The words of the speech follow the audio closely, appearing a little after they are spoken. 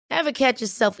Ever catch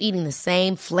yourself eating the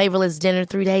same flavorless dinner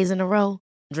 3 days in a row?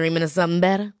 Dreaming of something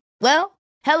better? Well,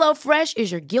 HelloFresh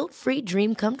is your guilt-free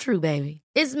dream come true, baby.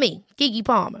 It's me, Keke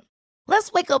Palmer.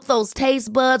 Let's wake up those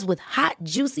taste buds with hot,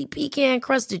 juicy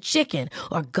pecan-crusted chicken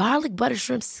or garlic butter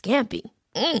shrimp scampi.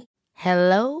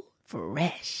 Hello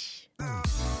Fresh.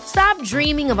 Stop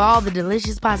dreaming of all the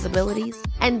delicious possibilities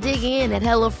and dig in at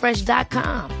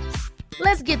HelloFresh.com.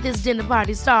 Let's get this dinner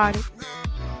party started.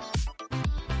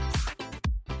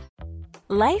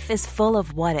 Life is full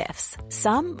of what-ifs.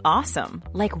 Some awesome,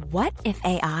 like what if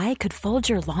AI could fold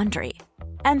your laundry?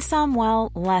 And some,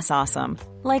 well, less awesome,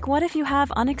 like what if you have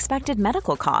unexpected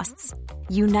medical costs?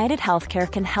 United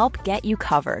Healthcare can help get you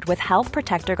covered with Health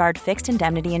Protector Guard fixed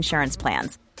indemnity insurance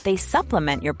plans. They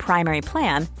supplement your primary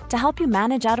plan to help you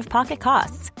manage out-of-pocket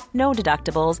costs. No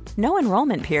deductibles, no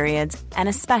enrollment periods, and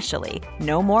especially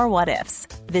no more what-ifs.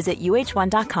 Visit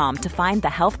uh1.com to find the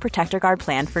Health Protector Guard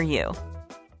plan for you.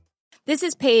 This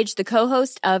is Paige, the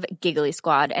co-host of Giggly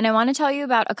Squad, and I want to tell you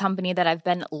about a company that I've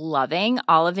been loving,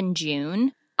 Olive &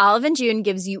 June. Olive & June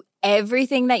gives you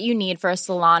everything that you need for a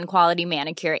salon-quality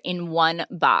manicure in one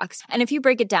box. And if you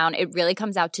break it down, it really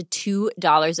comes out to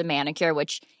 $2 a manicure,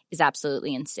 which is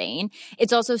absolutely insane.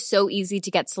 It's also so easy to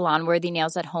get salon-worthy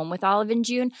nails at home with Olive &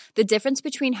 June. The difference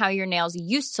between how your nails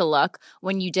used to look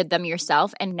when you did them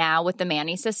yourself and now with the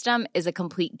Mani system is a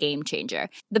complete game changer.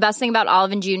 The best thing about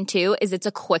Olive & June, too, is it's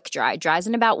a quick dry. Dries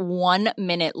in about 1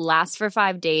 minute, lasts for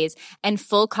 5 days, and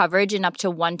full coverage in up to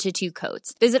 1 to 2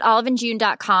 coats. Visit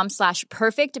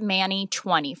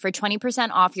oliveandjune.com/perfectmani20 for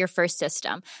 20% off your first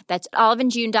system. That's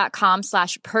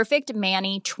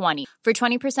oliveandjune.com/perfectmani20 for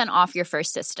 20% off your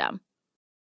first system.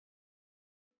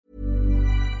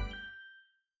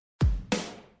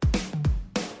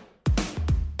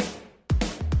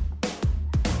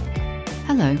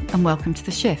 Hello and welcome to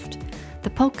The Shift, the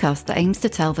podcast that aims to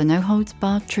tell the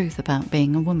no-holds-barred truth about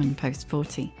being a woman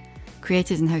post-40.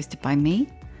 Created and hosted by me,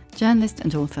 journalist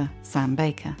and author Sam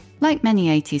Baker. Like many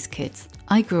 80s kids,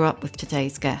 I grew up with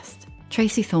today's guest.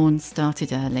 Tracey Thorn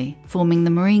started early, forming the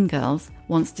Marine Girls,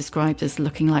 once described as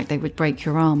looking like they would break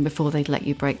your arm before they'd let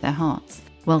you break their hearts,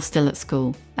 while still at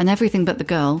school, and Everything But the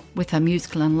Girl with her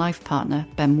musical and life partner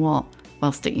Ben Watt,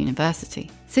 whilst at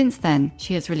university. Since then,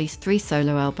 she has released 3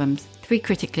 solo albums, 3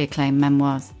 critically acclaimed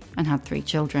memoirs, and had 3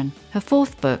 children. Her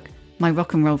 4th book, My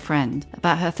Rock and Roll Friend,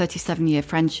 about her 37-year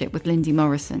friendship with Lindy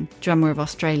Morrison, drummer of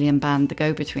Australian band The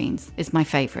Go-Betweens, is my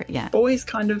favourite yet. Boys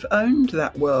kind of owned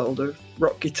that world of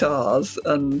rock guitars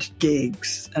and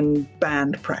gigs and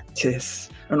band practice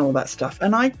and all that stuff.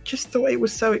 And I just thought it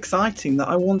was so exciting that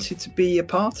I wanted to be a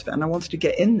part of it and I wanted to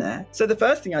get in there. So the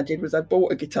first thing I did was I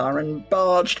bought a guitar and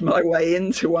barged my way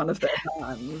into one of their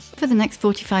bands. For the next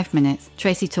 45 minutes,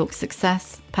 Tracey talks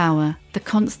success, power, the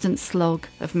constant slog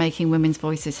of making women's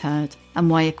voices heard,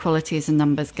 and why equality is a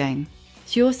numbers game.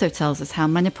 She also tells us how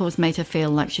menopause made her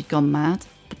feel like she'd gone mad,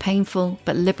 the painful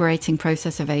but liberating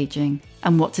process of ageing,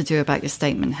 and what to do about your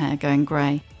statement hair going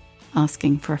grey.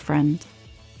 Asking for a friend.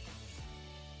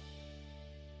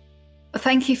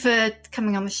 Thank you for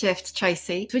coming on The Shift,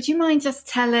 Tracey. Would you mind just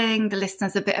telling the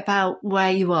listeners a bit about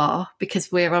where you are? Because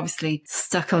we're obviously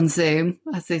stuck on Zoom,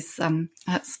 as is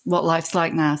that's what life's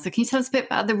like now. So can you tell us a bit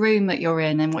about the room that you're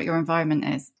in and what your environment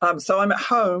is? So I'm at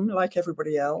home, like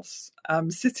everybody else. I'm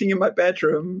sitting in my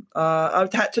bedroom.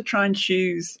 I've had to try and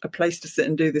choose a place to sit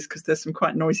and do this because there's some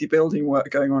quite noisy building work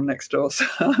going on next door. So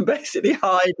I'm basically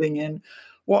hiding in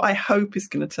what I hope is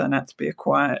going to turn out to be a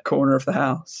quiet corner of the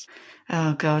house.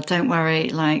 Oh, God, don't worry.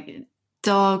 Like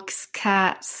dogs,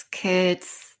 cats,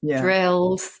 kids,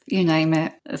 drills, you name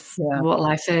it. That's what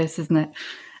life is, isn't it?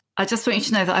 I just want you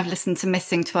to know that I've listened to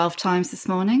Missing 12 times this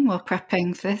morning while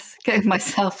prepping for this, getting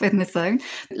myself in the zone.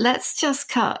 Let's just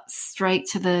cut straight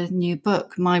to the new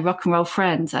book, My Rock and Roll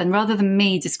Friend. And rather than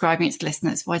me describing it to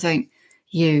listeners, why don't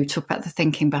you talk about the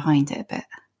thinking behind it a bit?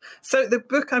 So the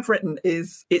book I've written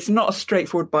it's not a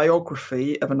straightforward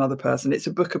biography of another person. It's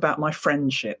a book about my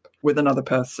friendship with another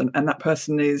person. And that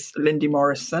person is Lindy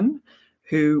Morrison,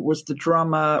 who was the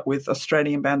drummer with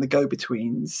Australian band The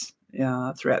Go-Betweens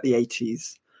throughout the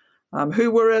 80s,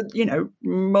 who were a,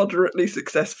 moderately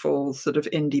successful sort of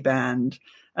indie band.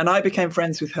 And I became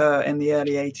friends with her in the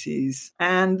early 80s.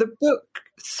 And the book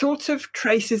sort of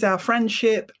traces our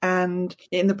friendship, and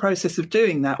in the process of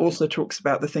doing that also talks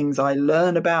about the things I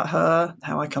learn about her,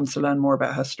 how I come to learn more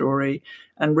about her story,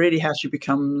 and really how she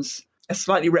becomes a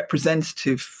slightly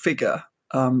representative figure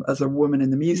as a woman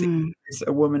in the music, as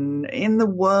a woman in the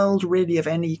world really of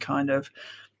any kind of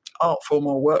art form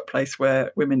or workplace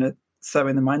where women are so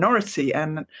in the minority,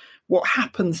 and what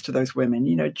happens to those women,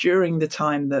 during the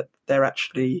time that they're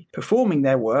actually performing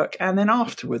their work, and then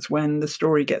afterwards when the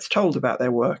story gets told about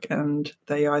their work and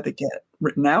they either get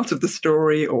written out of the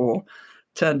story or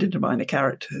turned into minor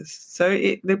characters. So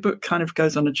the book kind of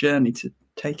goes on a journey to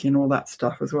take in all that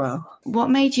stuff as well. What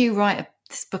made you write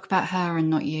this book about her and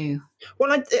not you?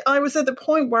 Well, I was at the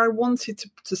point where I wanted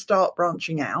to start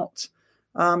branching out.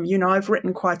 I've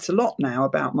written quite a lot now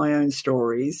about my own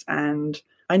stories, and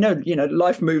I know,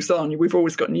 life moves on. We've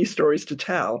always got new stories to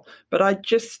tell, but I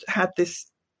just had this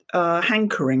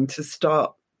hankering to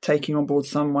start taking on board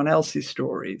someone else's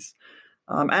stories.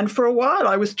 And for a while,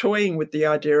 I was toying with the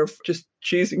idea of just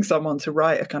choosing someone to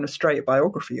write a kind of straight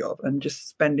biography of and just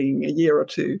spending a year or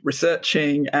two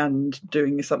researching and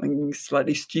doing something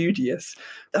slightly studious.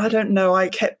 I don't know. I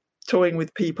kept toying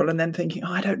with people and then thinking,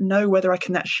 I don't know whether I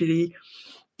can actually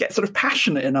get sort of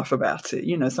passionate enough about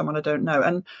it, someone I don't know.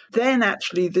 And then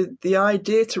actually the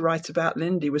idea to write about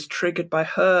Lindy was triggered by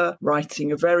her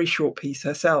writing a very short piece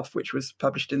herself, which was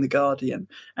published in The Guardian.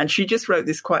 And she just wrote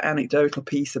this quite anecdotal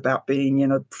piece about being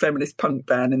in a feminist punk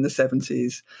band in the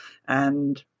 70s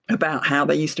and about how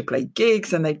they used to play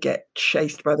gigs and they'd get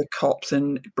chased by the cops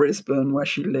in Brisbane where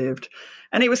she lived.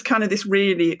 And it was kind of this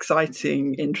really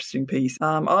exciting, interesting piece.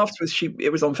 Afterwards,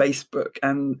 it was on Facebook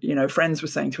and, friends were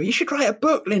saying to her, you should write a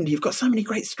book, Lindy. You've got so many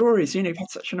great stories. You've had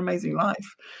such an amazing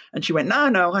life. And she went, no,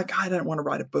 I don't want to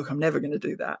write a book. I'm never going to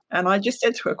do that. And I just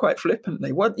said to her quite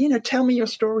flippantly, well, tell me your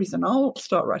stories and I'll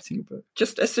start writing a book.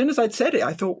 Just as soon as I'd said it,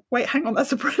 I thought, wait, hang on,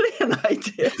 that's a brilliant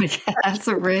idea. Yeah, that's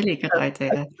a really good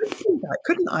idea.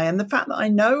 Couldn't I? And the fact that I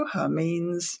know her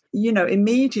means,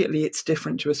 immediately it's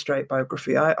different to a straight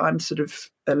biography. I'm sort of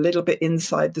a little bit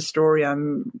inside the story.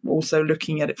 I'm also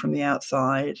looking at it from the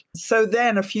outside. So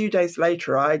then a few days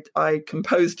later, I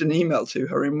composed an email to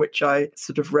her in which I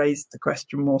sort of raised the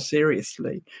question more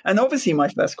seriously. And obviously my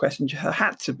first question to her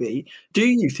had to be, do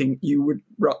you think you would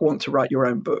want to write your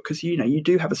own book? Because, you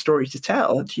do have a story to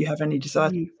tell. Do you have any desire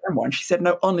to write one? She said,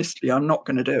 no, honestly, I'm not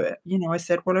going to do it. I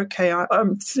said, well, okay,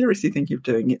 I'm seriously thinking of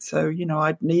doing it. So,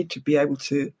 I'd need to be able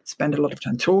to spend a lot of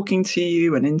time talking to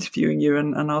you and interviewing you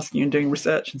and asking you and doing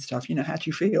research and stuff. How do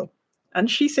you feel? And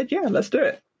she said, yeah, let's do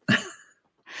it.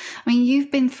 I mean,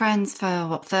 you've been friends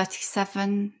for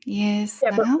 37 years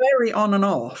Yeah, now? but very on and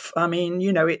off. I mean,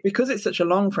 because it's such a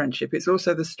long friendship, it's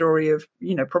also the story of,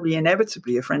 probably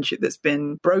inevitably a friendship that's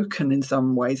been broken in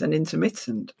some ways and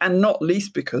intermittent. And not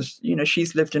least because,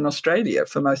 she's lived in Australia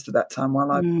for most of that time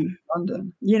while I've been in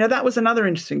London. That was another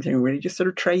interesting thing, really, just sort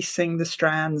of tracing the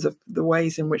strands of the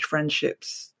ways in which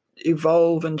friendships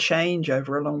evolve and change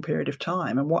over a long period of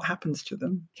time and what happens to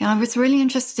them. Yeah, I was really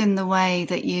interested in the way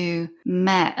that you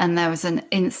met and there was an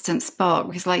instant spark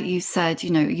because like you said,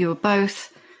 you were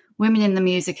both women in the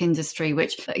music industry,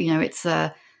 which, it's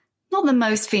not the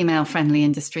most female-friendly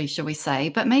industry, shall we say,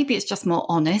 but maybe it's just more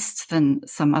honest than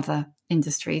some other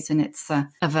industries in its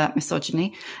overt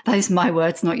misogyny. Those are my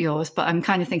words, not yours, but I'm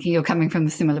kind of thinking you're coming from a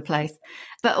similar place.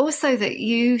 But also that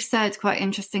you said quite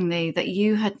interestingly that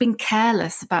you had been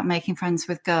careless about making friends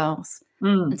with girls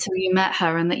until you met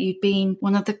her and that you'd been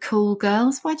one of the cool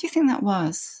girls. Why do you think that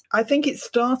was? I think it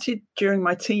started during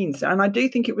my teens, and I do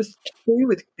think it was to do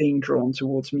with being drawn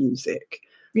towards music.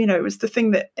 It was the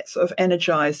thing that sort of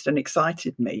energized and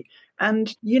excited me.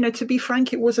 And, to be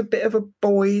frank, it was a bit of a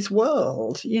boys'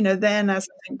 world, then, as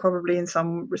I think probably in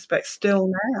some respects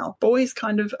still now. Boys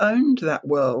kind of owned that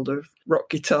world of rock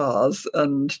guitars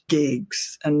and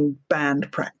gigs and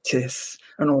band practice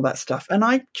and all that stuff. And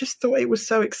I just thought it was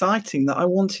so exciting that I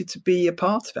wanted to be a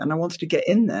part of it and I wanted to get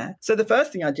in there. So the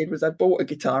first thing I did was I bought a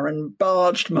guitar and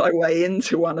barged my way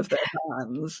into one of their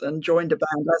bands and joined a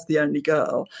band as the only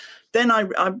girl. Then I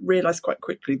realised quite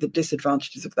quickly the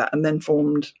disadvantages of that and then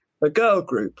formed a girl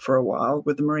group for a while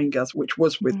with the Marine Girls, which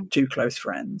was with two close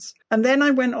friends. And then I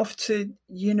went off to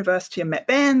university and met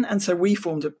Ben. And so we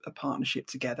formed a partnership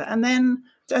together. And then,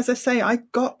 as I say, I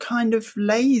got kind of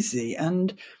lazy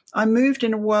and I moved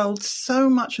in a world so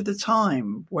much of the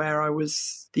time where I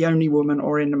was the only woman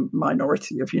or in a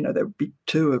minority of, there would be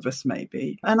two of us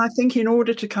maybe. And I think in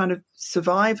order to kind of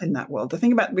survive in that world, the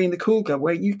thing about being the cool girl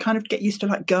where you kind of get used to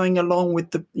like going along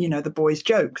with the, the boys'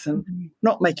 jokes and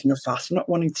not making a fuss, not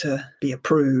wanting to be a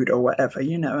prude or whatever,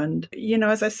 And,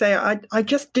 as I say, I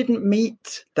just didn't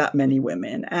meet that many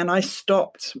women and I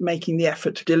stopped making the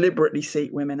effort to deliberately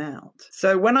seek women out.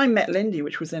 So when I met Lindy,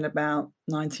 which was in about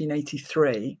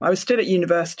 1983, I was still at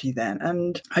university then,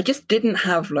 and I just didn't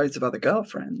have loads of other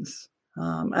girlfriends.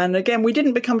 And again, we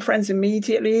didn't become friends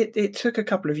immediately. It took a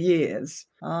couple of years.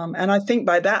 And I think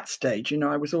by that stage,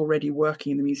 I was already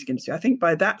working in the music industry. I think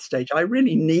by that stage, I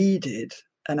really needed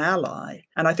an ally.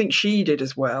 And I think she did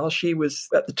as well. She was,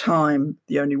 at the time,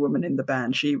 the only woman in the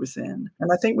band she was in.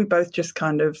 And I think we both just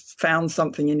kind of found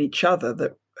something in each other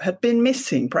that had been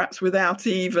missing, perhaps without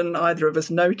even either of us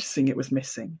noticing it was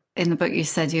missing. In the book, you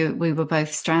said we were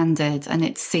both stranded, and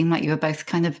it seemed like you were both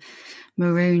kind of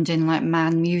marooned in like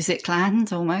man music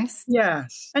land almost.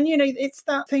 Yes. And, it's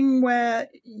that thing where,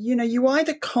 you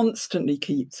either constantly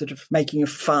keep sort of making a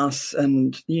fuss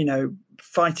and,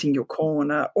 fighting your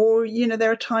corner, or,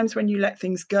 there are times when you let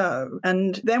things go.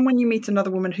 And then when you meet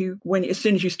another woman who, as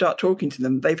soon as you start talking to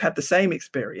them, they've had the same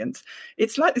experience,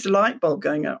 it's like this light bulb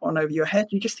going on over your head.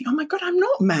 You just think, oh my God, I'm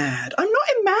not mad. I'm not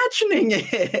imagining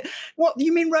it. What,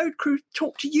 you mean road crew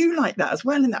talk to you like that as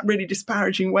well, in that really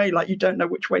disparaging way, like you don't know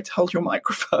which way to hold your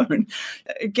microphone.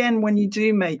 Again, when you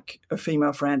do make a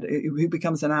female friend who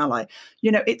becomes an ally,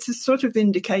 it's a sort of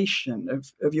indication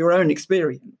of your own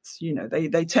experience.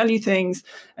 They tell you things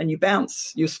and you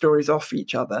bounce your stories off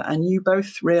each other, and you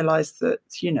both realize that,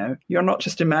 you're not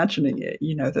just imagining it,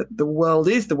 that the world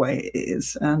is the way it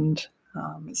is, and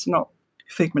it's not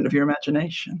a figment of your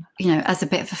imagination. As a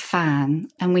bit of a fan,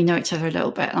 and we know each other a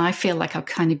little bit, and I feel like I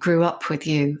kind of grew up with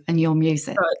you and your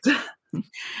music.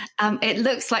 Right. It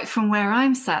looks like, from where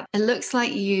I'm sat, it looks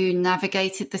like you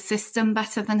navigated the system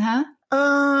better than her.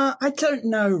 I don't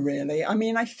know, really. I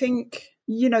mean, I think,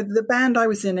 the band I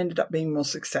was in ended up being more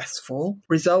successful.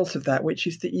 Result of that, which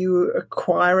is that you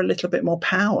acquire a little bit more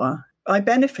power. I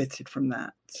benefited from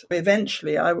that.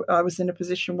 Eventually, I was in a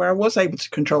position where I was able to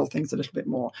control things a little bit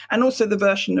more. And also the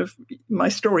version of my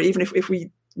story, even if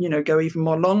we, go even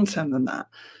more long-term than that,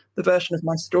 the version of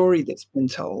my story that's been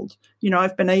told,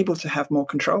 I've been able to have more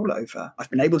control over. I've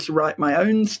been able to write my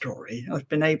own story. I've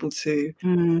been able to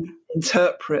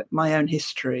interpret my own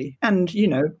history and,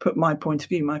 put my point of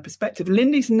view, my perspective.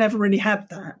 Lindy's never really had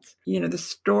that. The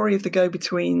story of the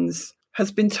Go-Betweens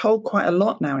has been told quite a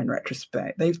lot now in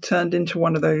retrospect. They've turned into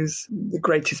one of the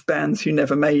greatest bands who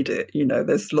never made it.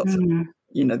 There's lots of,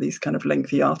 these kind of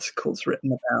lengthy articles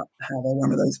written about how they're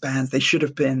one of those bands. They should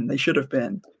have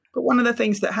been. But one of the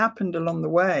things that happened along the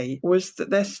way was that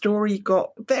their story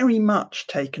got very much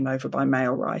taken over by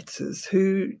male writers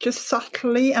who just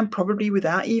subtly, and probably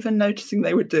without even noticing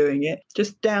they were doing it,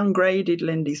 just downgraded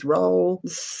Lindy's role,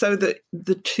 so that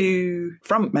the two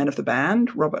frontmen of the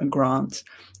band, Robert and Grant,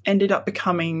 ended up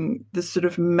becoming the sort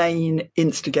of main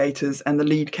instigators and the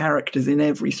lead characters in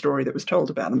every story that was told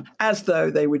about them, as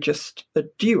though they were just a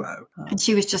duo. And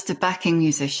she was just a backing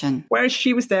musician. Whereas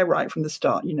she was there right from the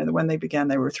start. When they began,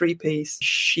 they were a three-piece.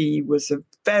 She was a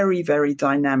very, very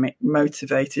dynamic,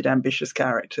 motivated, ambitious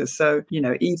character. So,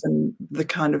 even the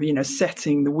kind of,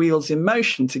 setting the wheels in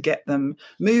motion to get them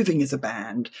moving as a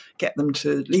band, get them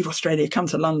to leave Australia, come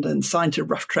to London, sign to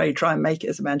Rough Trade, try and make it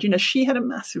as a band. She had a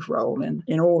massive role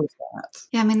in all of that.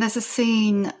 Yeah, I mean, there's a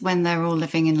scene when they're all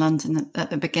living in London at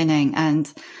the beginning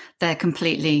and they're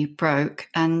completely broke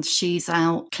and she's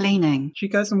out cleaning. She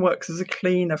goes and works as a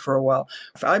cleaner for a while.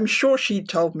 I'm sure she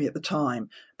told me at the time,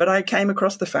 but I came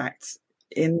across the facts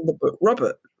in the book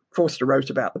Robert Forster wrote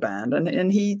about the band,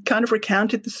 and he kind of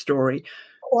recounted the story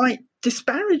quite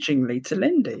disparagingly to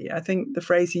Lindy. I think the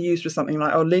phrase he used was something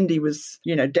like, Lindy was,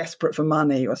 desperate for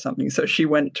money or something, so she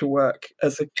went to work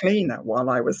as a cleaner while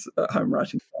I was at home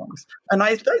writing songs. And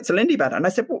I spoke to Lindy about it, and I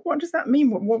said, what does that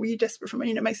mean? What were you desperate for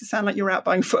money? It makes it sound like you're out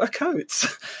buying fur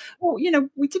coats. Well,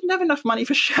 we didn't have enough money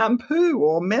for shampoo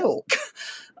or milk.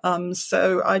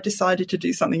 So I decided to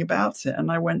do something about it,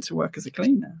 and I went to work as a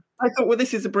cleaner. I thought, well,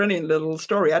 this is a brilliant little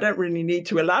story. I don't really need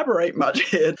to elaborate much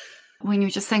here. When you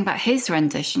were just saying about his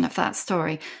rendition of that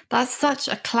story, that's such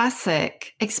a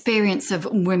classic experience of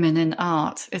women in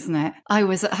art, isn't it? I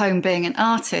was at home being an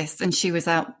artist and she was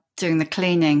out doing the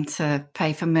cleaning to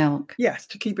pay for milk. Yes,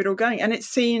 to keep it all going. And it's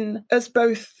seen as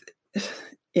both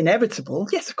inevitable.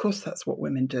 Yes, of course, that's what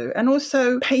women do. And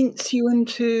also paints you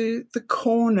into the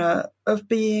corner of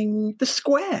being the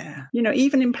square.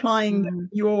 Even implying that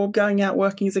you're going out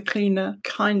working as a cleaner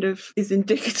kind of is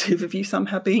indicative of you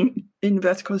somehow being, in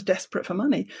inverted commas, desperate for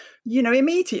money.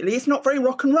 Immediately, it's not very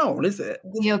rock and roll, is it?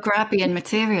 You're grabby and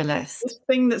materialist. This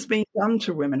thing that's being done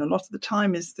to women a lot of the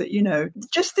time is that,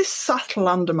 just this subtle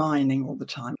undermining all the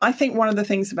time. I think one of the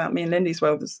things about me and Lindy as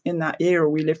well was in that era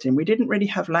we lived in, we didn't really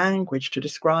have language to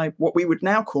describe what we would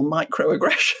now call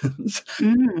microaggressions.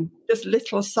 Just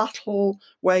little subtle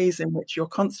ways in which you're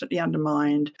constantly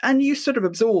undermined, and you sort of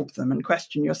absorb them and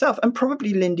question yourself. And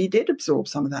probably Lindy did absorb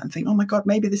some of that and think, oh my God,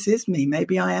 maybe this is me.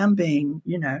 Maybe I am being,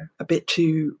 a bit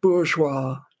too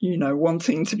bourgeois,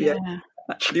 wanting to be able to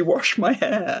actually wash my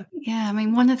hair. Yeah, I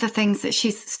mean, one of the things that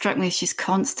she's struck me is she's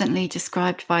constantly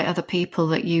described by other people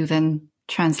that you then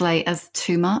translate as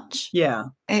too much. Yeah.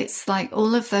 It's like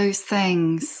all of those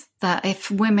things that if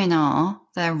women are,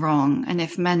 they're wrong. And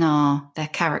if men are, they're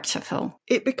characterful.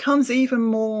 It becomes even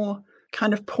more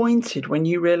kind of pointed when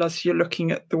you realise you're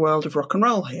looking at the world of rock and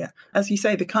roll here. As you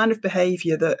say, the kind of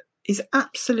behaviour that is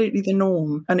absolutely the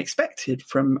norm and expected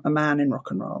from a man in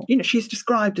rock and roll. You know, she's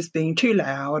described as being too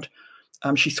loud.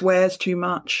 She swears too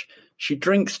much. She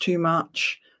drinks too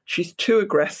much. She's too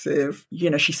aggressive. You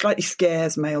know, she slightly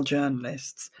scares male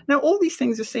journalists. Now, all these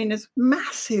things are seen as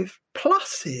massive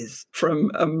pluses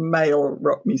from a male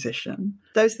rock musician.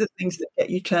 Those are the things that get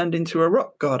you turned into a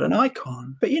rock god, an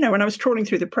icon. But, you know, when I was trawling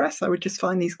through the press, I would just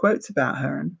find these quotes about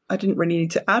her, and I didn't really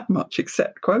need to add much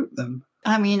except quote them.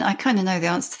 I mean, I kind of know the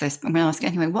answer to this, but I'm going to ask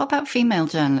anyway. What about female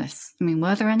journalists? I mean,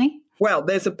 were there any? Well,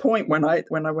 there's a point when I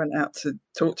went out to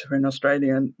talk to her in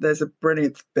Australia, and there's a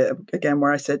brilliant bit, again,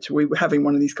 where I said we were having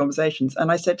one of these conversations,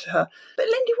 and I said to her, but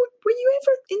Lindy, were you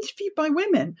ever interviewed by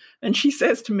women? And she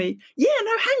says to me, yeah,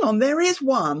 no, hang on, there is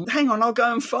one. Hang on, I'll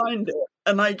go and find it.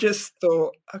 And I just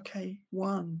thought, okay,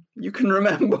 one. You can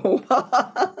remember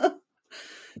one.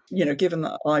 You know, given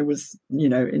that I was, you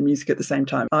know, in music at the same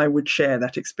time, I would share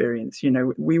that experience. You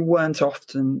know, we weren't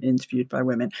often interviewed by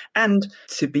women. And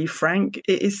to be frank,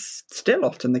 it is still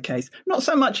often the case. Not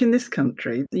so much in this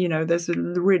country. You know, there's a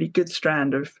really good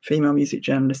strand of female music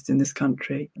journalists in this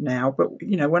country now. But,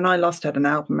 you know, when I last had an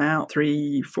album out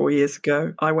 3-4 years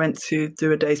ago, I went to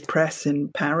do a day's press in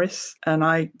Paris, and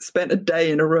I spent a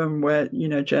day in a room where, you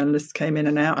know, journalists came in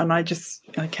and out, and I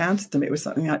counted them. It was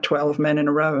something like 12 men in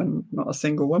a row and not a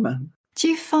single woman. Do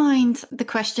you find the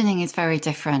questioning is very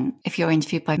different if you're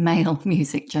interviewed by male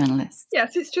music journalists?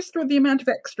 Yes, it's just the amount of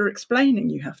extra explaining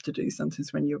you have to do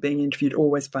sometimes when you're being interviewed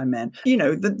always by men. You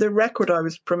know, the record I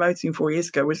was promoting 4 years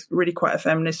ago was really quite a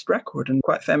feminist record and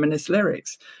quite feminist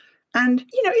lyrics. And,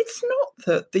 you know, it's not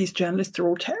that these journalists are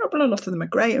all terrible. A lot of them are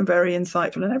great and very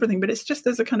insightful and everything, but it's just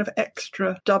there's a kind of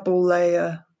extra double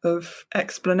layer of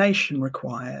explanation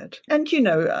required. And, you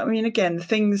know, I mean, again,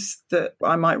 things that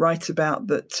I might write about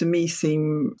that to me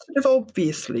seem sort of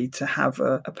obviously to have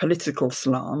a political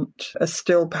slant are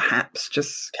still perhaps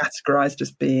just categorized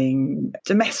as being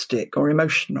domestic or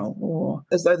emotional, or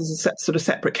as though there's a sort of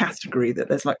separate category, that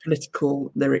there's like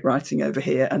political lyric writing over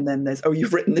here, and then there's, oh,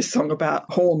 you've written this song about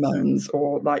hormones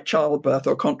or like childbirth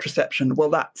or contraception.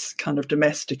 Well, that's kind of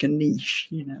domestic and niche,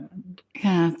 you know.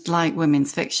 Yeah, like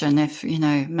women's fiction. If, you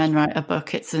know, men write a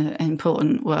book, it's an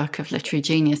important work of literary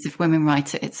genius. If women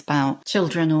write it, it's about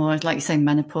children or, like you say,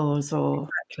 menopause or...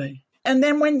 Exactly. And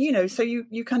then when, you know, so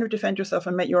you kind of defend yourself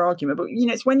and make your argument, but, you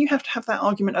know, it's when you have to have that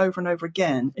argument over and over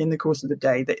again in the course of the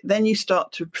day that then you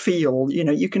start to feel, you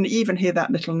know, you can even hear that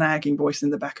little nagging voice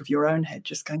in the back of your own head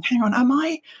just going, hang on, am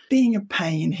I being a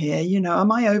pain here? You know,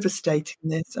 am I overstating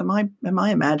this? Am I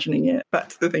imagining it?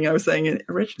 That's the thing I was saying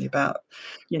originally about,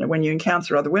 you know, when you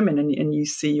encounter other women and you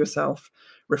see yourself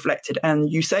reflected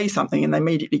and you say something and they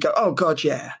immediately go, oh God,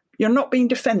 yeah. You're not being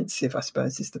defensive, I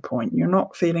suppose, is the point. You're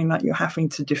not feeling like you're having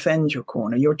to defend your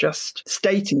corner. You're just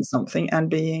stating something and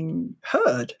being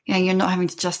heard. Yeah, you're not having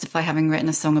to justify having written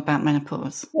a song about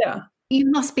menopause. Yeah.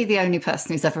 You must be the only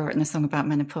person who's ever written a song about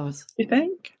menopause. You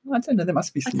think? I don't know. There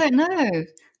must be some. I don't know.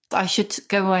 I should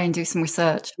go away and do some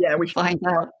research. Yeah, we should find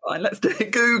out. Fine, let's do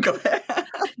it. Google it.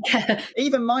 Yeah.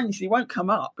 Even mine, you see, won't come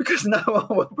up because no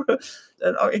one will.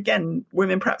 Again,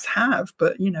 women perhaps have,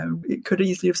 but, you know, it could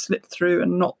easily have slipped through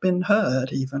and not been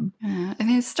heard even. Yeah. I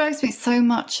mean, it strikes me so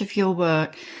much of your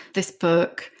work, this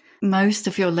book, most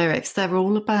of your lyrics, they're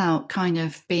all about kind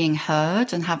of being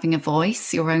heard and having a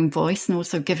voice, your own voice, and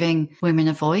also giving women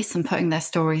a voice and putting their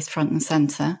stories front and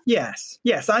centre. Yes.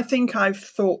 I think I've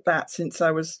thought that since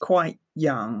I was quite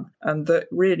young, and that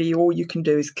really all you can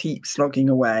do is keep slogging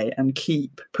away and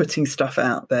keep putting stuff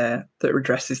out there that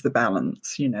redresses the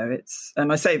balance. You know,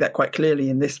 and I say that quite clearly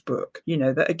in this book, you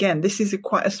know, that again, this is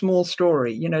quite a small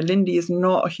story. You know, Lindy is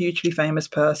not a hugely famous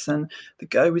person. The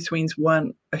Go-Betweens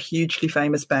weren't a hugely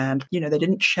famous band. You know, they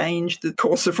didn't change the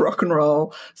course of rock and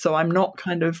roll. So I'm not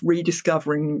kind of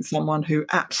rediscovering someone who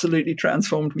absolutely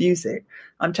transformed music.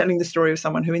 I'm telling the story of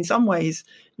someone who in some ways,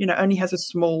 you know, only has a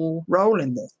small role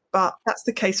in this. But that's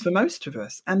the case for most of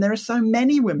us. And there are so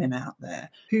many women out there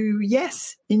who,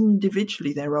 yes,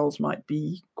 individually their roles might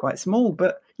be quite small,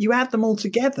 but you add them all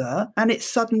together and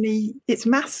it's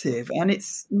massive and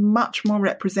it's much more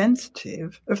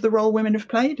representative of the role women have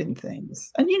played in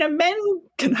things. And, you know, men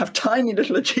can have tiny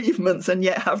little achievements and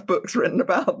yet have books written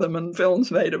about them and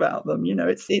films made about them. You know,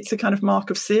 it's a kind of mark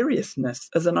of seriousness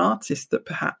as an artist that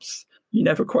perhaps you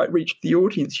never quite reached the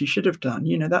audience you should have done.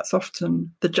 You know, that's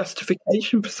often the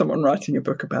justification for someone writing a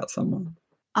book about someone.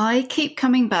 I keep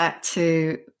coming back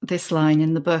to this line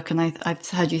in the book, and I've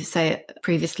heard you say it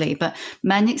previously, but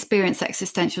men experience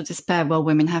existential despair while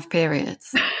women have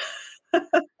periods.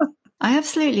 I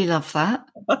absolutely love that.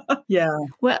 Yeah.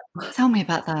 Well, tell me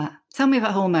about that. Tell me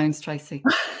about hormones, Tracey.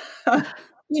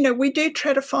 We do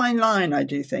tread a fine line, I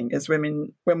do think, as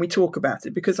women, when we talk about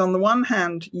it, because on the one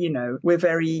hand, we're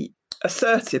very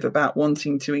assertive about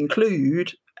wanting to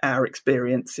include our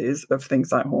experiences of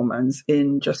things like hormones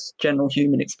in just general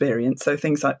human experience. So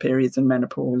things like periods and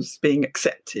menopause being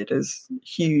accepted as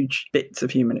huge bits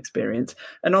of human experience.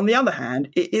 And on the other hand,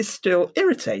 it is still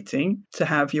irritating to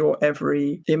have your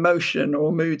every emotion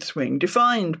or mood swing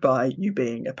defined by you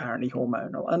being apparently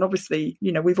hormonal. And obviously,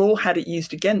 we've all had it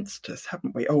used against us,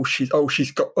 haven't we?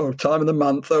 She's got time of the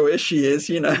month. Here she is,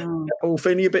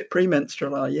 feeling a bit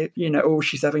premenstrual, are you?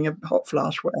 She's having a hot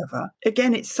flush, whatever.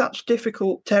 Again, it's such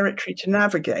difficult territory to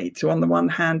navigate, to on the one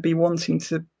hand be wanting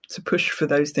to push for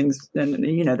those things and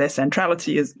their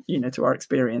centrality is to our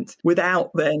experience,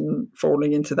 without then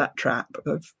falling into that trap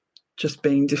of just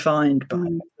being defined by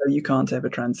them, so you can't ever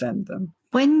transcend them.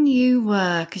 When you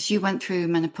were, because you went through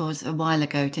menopause a while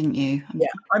ago, didn't you? Yeah,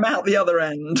 I'm out the other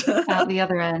end. Out the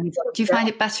other end. Do you find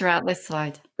it better out this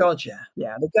side? God, yeah.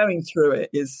 The going through it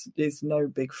is no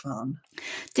big fun.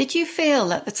 Did you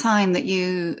feel at the time that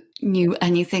you knew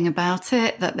anything about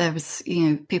it, that there was,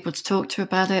 people to talk to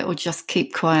about it, or just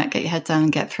keep quiet, get your head down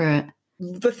and get through it?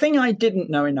 The thing I didn't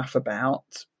know enough about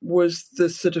was the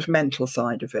sort of mental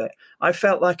side of it. I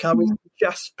felt like I was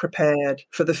just prepared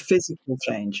for the physical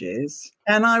changes.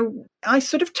 And I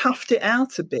sort of toughed it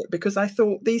out a bit, because I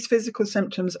thought these physical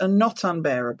symptoms are not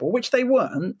unbearable, which they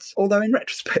weren't, although in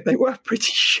retrospect they were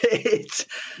pretty shit.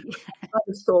 I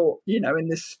just thought, in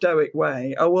this stoic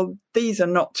way, these are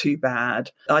not too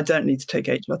bad. I don't need to take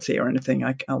HRT or anything.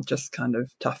 I'll just kind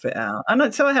of tough it out.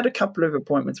 And so I had a couple of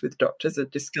appointments with doctors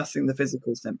discussing the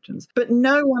physical symptoms. But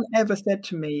no one ever said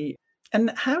to me,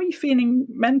 "And how are you feeling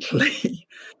mentally?"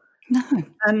 No.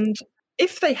 And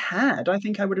if they had, I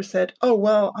think I would have said,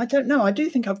 I don't know. I do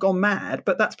think I've gone mad,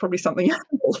 but that's probably something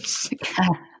else. Yeah.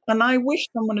 And I wish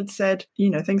someone had said,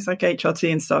 things like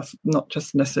HRT and stuff, not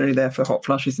just necessarily there for hot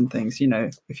flushes and things,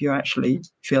 if you actually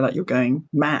feel like you're going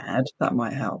mad, that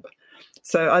might help.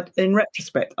 So in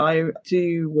retrospect, I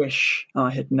do wish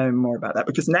I had known more about that,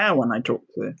 because now when I talk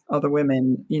to other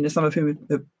women, some of whom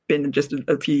have been just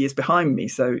a few years behind me,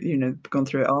 so, gone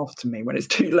through it after me when it's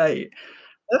too late,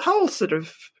 the whole sort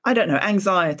of,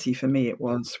 anxiety for me it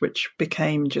was, which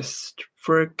became just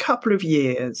for a couple of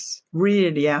years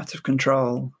really out of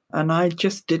control. And I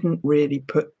just didn't really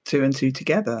put two and two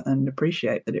together and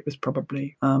appreciate that it was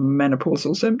probably a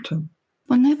menopausal symptom.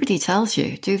 Well, nobody tells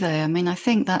you, do they? I mean, I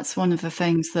think that's one of the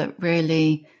things that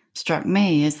really struck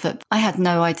me, is that I had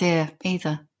no idea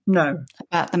either. No.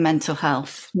 About the mental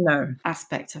health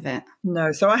aspect of it.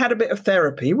 No. So I had a bit of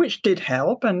therapy, which did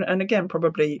help, and again,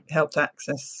 probably helped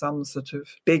access some sort of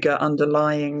bigger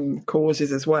underlying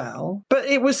causes as well. But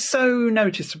it was so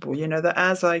noticeable, that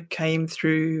as I came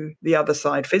through the other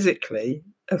side physically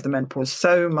of the menopause,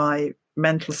 so my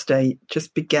mental state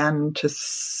just began to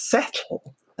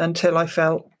settle until I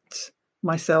felt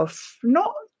myself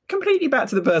not completely back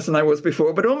to the person I was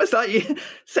before, but almost like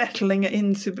settling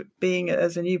into being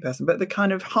as a new person. But the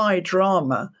kind of high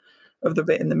drama of the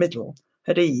bit in the middle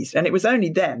had eased. And it was only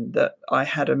then that I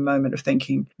had a moment of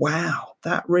thinking, wow,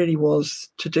 that really was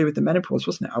to do with the menopause,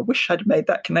 wasn't it? I wish I'd made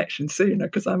that connection sooner,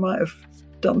 because I might have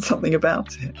done something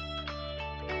about it.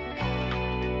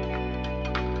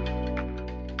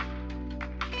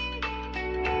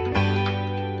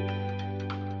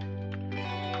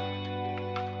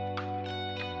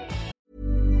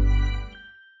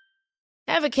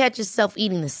 Ever catch yourself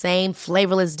eating the same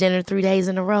flavorless dinner 3 days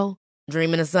in a row?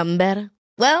 Dreaming of something better?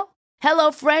 Well,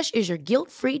 HelloFresh is your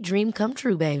guilt-free dream come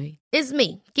true, baby. It's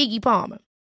me, Keke Palmer.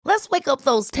 Let's wake up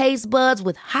those taste buds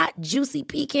with hot, juicy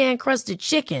pecan-crusted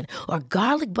chicken or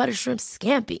garlic butter shrimp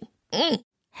scampi.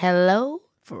 Hello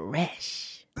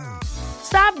Fresh.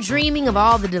 Stop dreaming of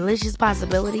all the delicious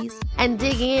possibilities and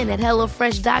dig in at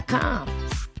HelloFresh.com.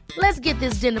 Let's get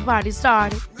this dinner party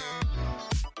started.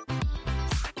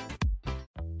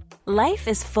 Life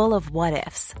is full of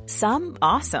what-ifs. Some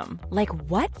awesome, like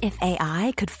what if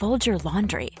AI could fold your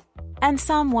laundry? And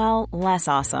some, well, less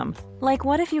awesome, like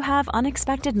what if you have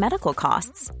unexpected medical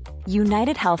costs?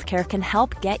 United Healthcare can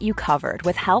help get you covered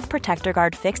with Health Protector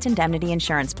Guard fixed indemnity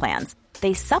insurance plans.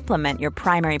 They supplement your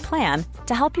primary plan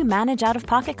to help you manage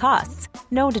out-of-pocket costs.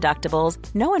 No deductibles,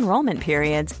 no enrollment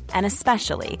periods, and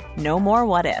especially no more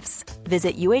what-ifs.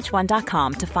 Visit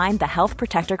UH1.com to find the Health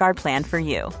Protector Guard plan for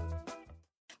you.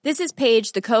 This is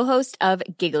Paige, the co-host of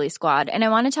Giggly Squad, and I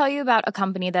want to tell you about a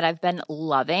company that I've been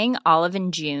loving, Olive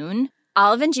and June.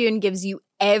 Olive and June gives you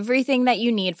everything that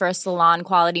you need for a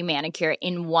salon-quality manicure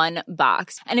in one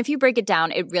box. And if you break it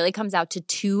down, it really comes out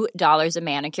to $2 a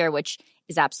manicure, which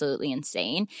is absolutely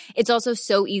insane. It's also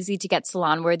so easy to get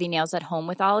salon-worthy nails at home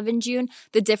with Olive and June.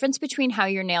 The difference between how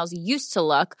your nails used to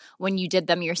look when you did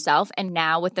them yourself and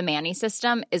now with the Mani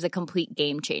system is a complete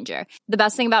game changer. The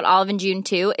best thing about Olive and June,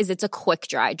 too, is it's a quick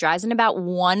dry. Dries in about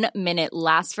 1 minute,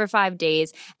 lasts for 5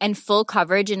 days, and full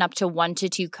coverage in up to 1 to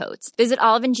 2 coats. Visit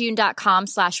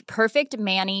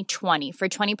oliveandjune.com/perfectmani20 for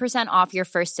 20% off your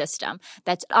first system.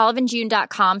 That's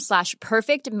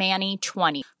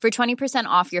oliveandjune.com/perfectmani20 for 20%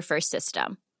 off your first system.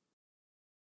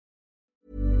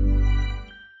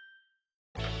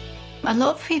 A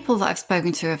lot of people that I've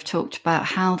spoken to have talked about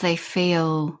how they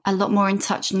feel a lot more in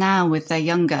touch now with their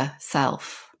younger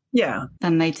self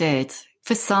than they did.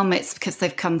 For some, it's because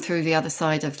they've come through the other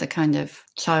side of the kind of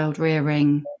child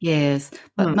rearing years,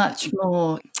 but much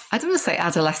more, I don't want to say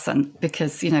adolescent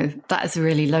because, that is a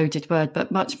really loaded word,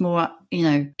 but much more,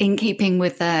 in keeping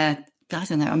with their, I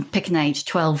don't know, I'm picking age,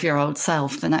 12-year-old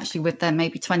self than actually with their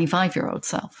maybe 25-year-old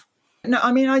self. No,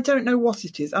 I mean, I don't know what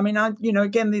it is. I mean,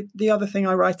 again, the other thing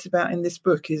I write about in this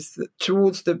book is that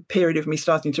towards the period of me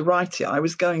starting to write it, I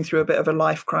was going through a bit of a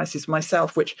life crisis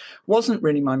myself, which wasn't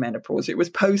really my menopause. It was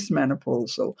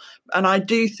post-menopausal. And I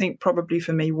do think probably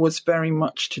for me was very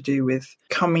much to do with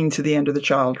coming to the end of the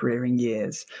child rearing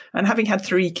years and having had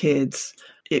 3 kids,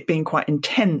 it being quite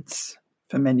intense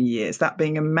for many years, that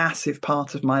being a massive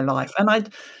part of my life. And I'd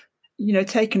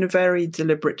taken a very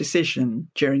deliberate decision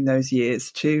during those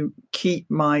years to keep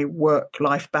my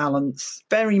work-life balance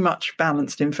very much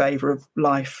balanced in favour of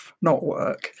life, not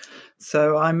work.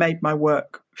 So I made my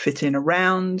work fit in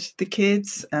around the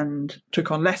kids and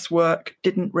took on less work,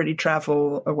 didn't really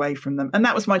travel away from them. And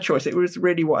that was my choice. It was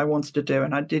really what I wanted to do.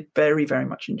 And I did very, very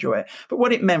much enjoy it. But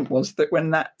what it meant was that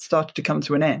when that started to come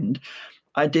to an end,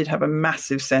 I did have a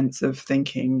massive sense of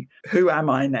thinking, who am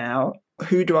I now?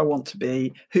 Who do I want to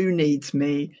be? Who needs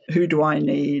me? Who do I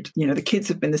need? The kids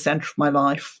have been the centre of my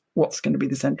life. What's going to be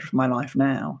the centre of my life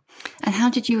now? And how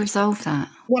did you resolve that?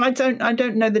 Well, I don't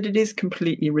know that it is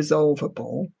completely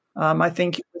resolvable. I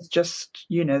think it was just,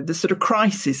 the sort of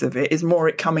crisis of it is more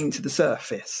it coming to the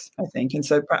surface, I think. And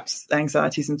so perhaps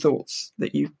anxieties and thoughts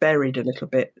that you've buried a little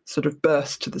bit sort of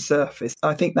burst to the surface.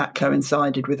 I think that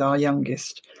coincided with our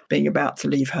youngest being about to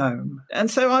leave home. And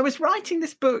so I was writing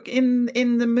this book in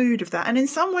the mood of that. And in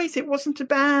some ways, it wasn't a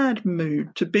bad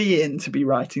mood to be in, to be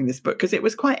writing this book, because it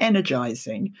was quite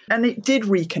energizing. And it did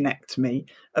reconnect me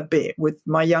a bit with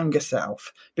my younger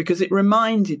self, because it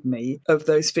reminded me of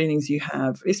those feelings you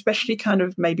have, especially kind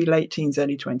of maybe late teens,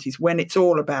 early 20s, when it's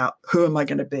all about who am I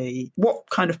going to be? What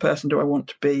kind of person do I want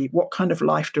to be? What kind of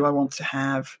life do I want to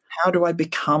have? How do I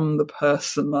become the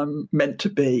person I'm meant to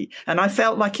be? And I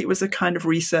felt like it was a kind of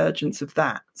resurgence of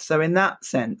that. So in that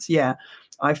sense,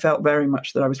 I felt very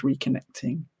much that I was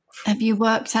reconnecting. Have you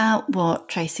worked out what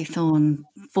Tracey Thorn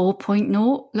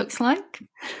 4.0 looks like?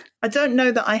 I don't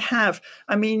know that I have.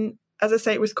 I mean, as I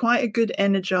say, it was quite a good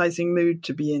energizing mood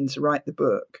to be in to write the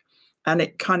book. And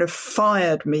it kind of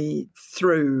fired me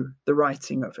through the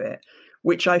writing of it,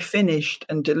 which I finished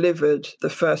and delivered the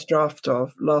first draft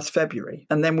of last February.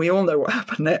 And then we all know what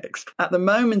happened next. At the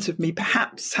moment of me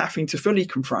perhaps having to fully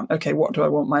confront, okay, what do I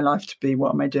want my life to be?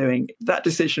 What am I doing? That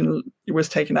decision was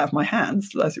taken out of my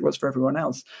hands, as it was for everyone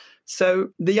else. So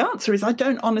the answer is I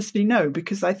don't honestly know,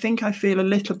 because I think I feel a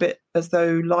little bit as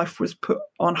though life was put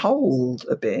on hold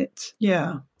a bit.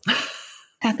 Yeah.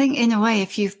 I think in a way,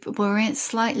 if you were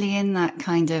slightly in that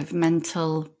kind of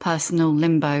mental, personal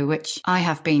limbo, which I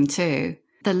have been too,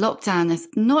 the lockdown has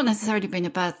not necessarily been a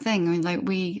bad thing. I mean,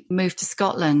 we moved to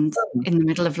Scotland in the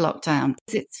middle of lockdown.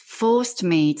 It's forced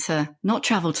me to not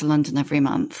travel to London every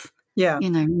month. Yeah.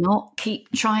 Not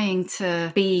keep trying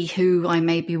to be who I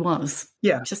maybe was.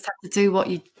 Yeah. Just have to do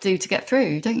what you do to get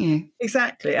through, don't you?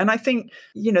 Exactly. And I think,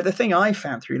 the thing I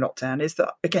found through lockdown is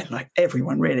that, again, like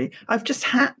everyone really, I've just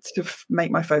had to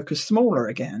make my focus smaller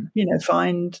again,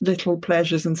 find little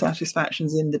pleasures and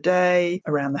satisfactions in the day,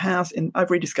 around the house.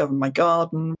 I've rediscovered my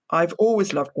garden. I've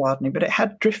always loved gardening, but it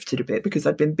had drifted a bit because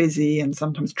I'd been busy and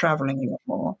sometimes traveling a lot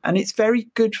more. And it's very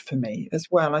good for me as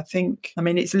well. I think,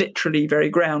 it's literally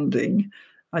very grounding.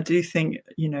 I do think,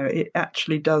 it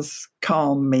actually does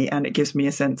calm me, and it gives me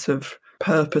a sense of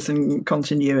purpose and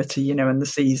continuity, and the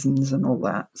seasons and all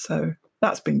that. So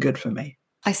that's been good for me.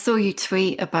 I saw you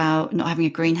tweet about not having a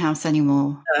greenhouse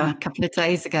anymore a couple of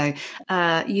days ago.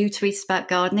 You tweeted about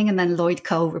gardening, and then Lloyd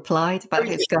Cole replied about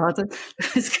his garden.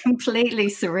 It was completely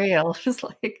surreal. It was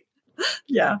like...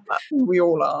 Yeah, we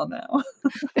all are now.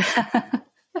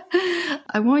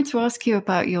 I wanted to ask you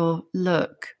about your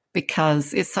look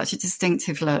because it's such a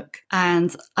distinctive look.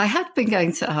 And I had been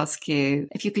going to ask you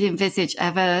if you could envisage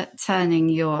ever turning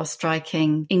your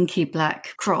striking inky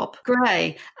black crop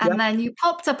grey. And then you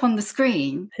popped up on the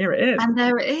screen. Here it is. And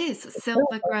there it is,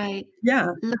 silver grey.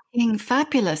 Yeah. Looking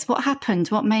fabulous. What happened?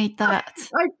 What made that?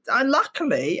 I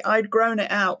luckily, I'd grown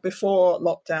it out before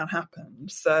lockdown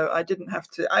happened. So I didn't have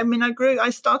to. I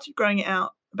started growing it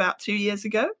out about 2 years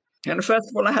ago. And first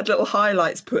of all, I had little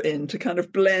highlights put in to kind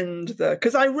of blend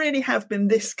because I really have been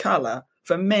this colour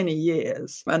for many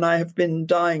years, and I have been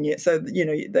dyeing it so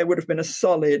that, there would have been a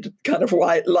solid kind of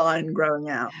white line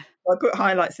growing out. I put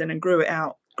highlights in and grew it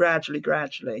out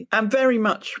gradually, and very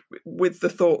much with the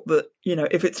thought that,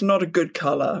 if it's not a good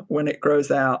colour when it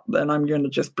grows out, then I'm going to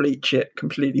just bleach it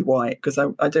completely white, because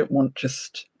I don't want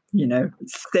just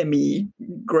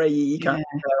semi-grey kind of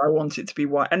hair. I want it to be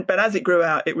white. But as it grew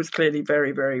out, it was clearly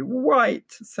very, very white.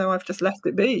 So I've just left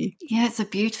it be. Yeah, it's a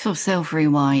beautiful silvery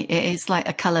white. It is like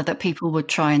a colour that people would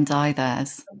try and dye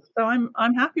theirs. So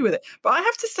I'm happy with it. But I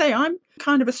have to say, I'm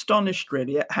kind of astonished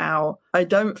really at how I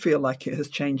don't feel like it has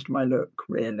changed my look,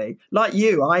 really. Like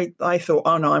you, I thought,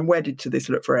 oh no, I'm wedded to this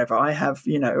look forever. I have,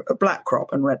 a black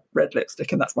crop and red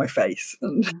lipstick, and that's my face.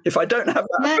 And if I don't have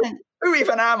that, who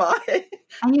even am I?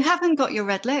 And you haven't got your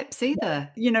red lips either.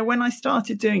 When I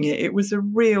started doing it, it was a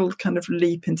real kind of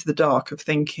leap into the dark of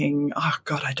thinking, oh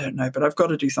God, I don't know, but I've got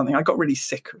to do something. I got really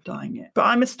sick of dyeing it. But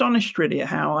I'm astonished really at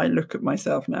how I look at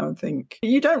myself now and think,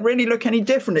 you don't really look any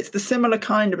different. It's the similar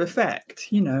kind of effect,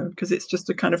 because it's just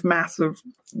a kind of mass of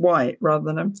white rather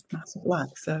than a mass of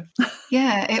black. So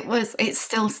yeah, it's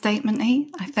still statement-y,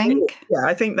 I think. Yeah,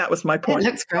 I think that was my point. It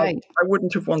looks great. I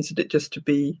wouldn't have wanted it just to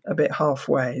be a bit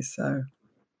halfway. So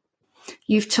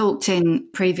you've talked in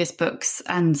previous books,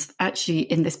 and actually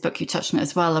in this book you touched on it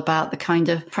as well, about the kind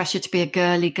of pressure to be a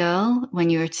girly girl when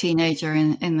you were a teenager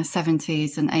in the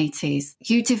 70s and 80s.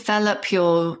 You develop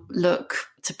your look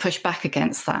to push back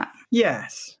against that.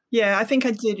 Yes. Yeah, I think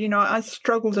I did. I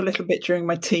struggled a little bit during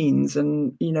my teens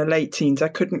and, late teens. I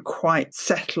couldn't quite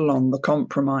settle on the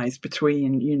compromise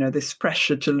between, this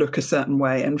pressure to look a certain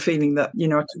way and feeling that,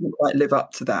 I couldn't quite live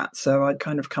up to that. So I'd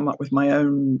kind of come up with my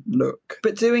own look.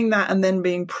 But doing that and then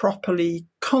being properly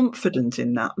confident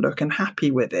in that look and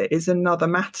happy with it is another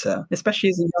matter, especially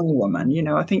as a young woman.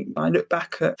 I think I look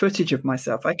back at footage of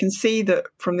myself. I can see that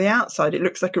from the outside, it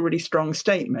looks like a really strong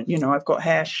statement. I've got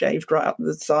hair shaved right up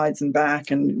the sides and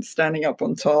back and standing up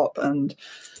on top and,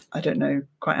 I don't know,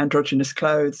 quite androgynous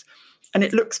clothes. And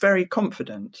it looks very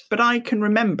confident. But I can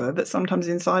remember that sometimes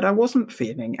inside I wasn't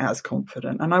feeling as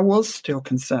confident, and I was still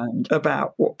concerned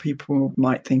about what people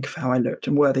might think of how I looked,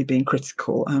 and were they being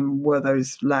critical, and were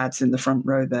those lads in the front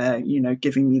row there,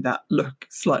 giving me that look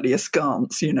slightly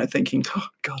askance, thinking, oh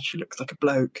God, she looks like a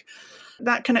bloke.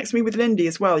 That connects me with Lindy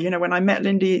as well. When I met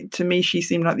Lindy, to me, she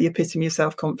seemed like the epitome of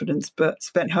self-confidence, but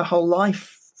spent her whole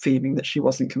life feeling that she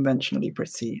wasn't conventionally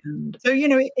pretty. And so,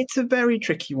 it's a very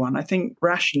tricky one. I think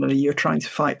rationally you're trying to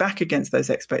fight back against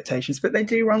those expectations, but they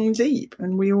do run deep,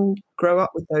 and we all grow up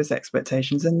with those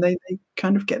expectations, and they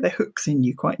kind of get their hooks in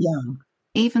you quite young.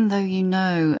 Even though you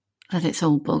know that it's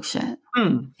all bullshit,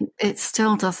 it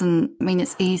still doesn't mean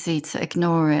it's easy to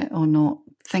ignore it or not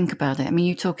think about it. I mean,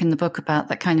 you talk in the book about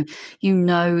that kind of,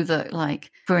 that,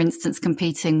 like, for instance,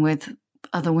 competing with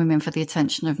other women for the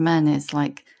attention of men is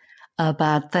like a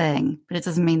bad thing, but it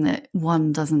doesn't mean that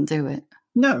one doesn't do it.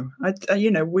 No,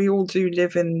 we all do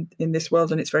live in this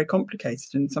world, and it's very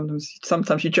complicated. And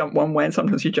sometimes you jump one way and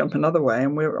sometimes you jump another way.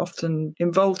 And we're often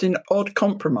involved in odd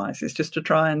compromises just to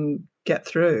try and get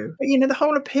through. But, the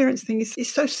whole appearance thing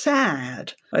is so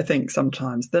sad, I think,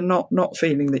 sometimes. They're not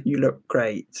feeling that you look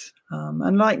great.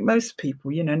 And like most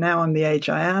people, now I'm the age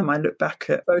I am. I look back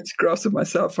at photographs of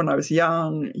myself when I was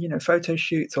young, photo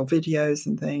shoots or videos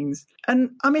and things.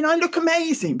 And I mean, I look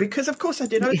amazing because, of course, I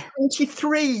did. I was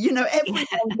 23. Everyone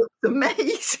looks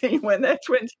amazing when they're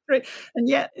 23. And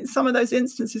yet, in some of those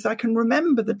instances, I can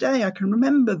remember the day. I can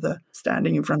remember the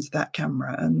standing in front of that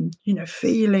camera and,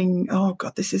 feeling, oh,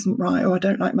 God, this isn't right. Oh, I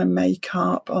don't like my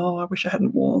makeup. Oh, I wish I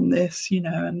hadn't worn this,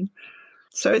 and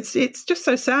so it's just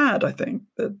so sad, I think,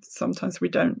 that sometimes we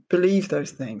don't believe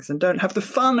those things and don't have the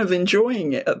fun of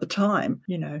enjoying it at the time,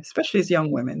 especially as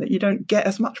young women, that you don't get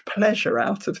as much pleasure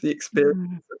out of the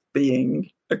experience of being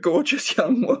a gorgeous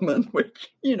young woman, which,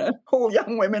 all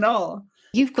young women are.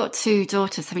 You've got 2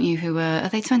 daughters, haven't you, who are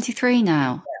they 23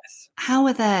 now? Yes. How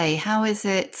are they? How is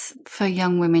it for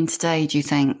young women today, do you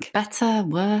think? Better,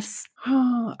 worse?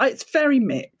 It's very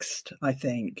mixed, I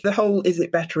think. The whole is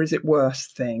it better, is it worse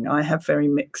thing, I have very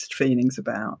mixed feelings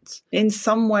about. In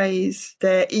some ways,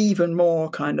 they're even more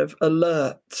kind of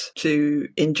alert to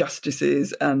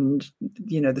injustices and,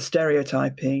 the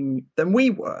stereotyping than we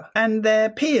were. And their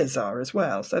peers are as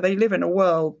well. So they live in a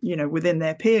world, within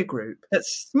their peer group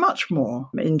that's much more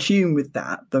in tune with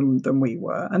that than we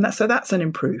were. And that's an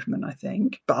improvement, I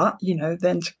think. But,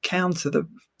 then to counter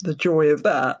the joy of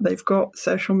that, they've got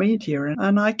social media,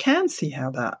 and I can see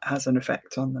how that has an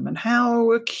effect on them and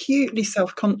how acutely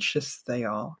self-conscious they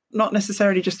are. Not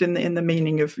necessarily just in the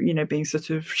meaning of, being sort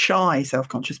of shy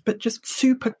self-conscious, but just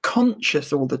super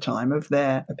conscious all the time of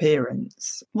their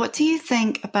appearance. What do you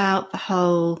think about the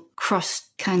whole cross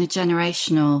kind of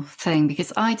generational thing?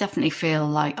 Because I definitely feel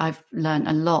like I've learned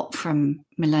a lot from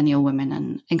millennial women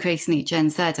and increasingly Gen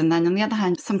Z. And then on the other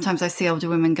hand, sometimes I see older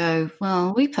women go,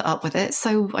 well, we put up with it,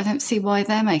 so I don't see why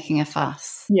they're making a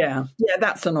fuss. Yeah,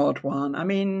 that's an odd one. I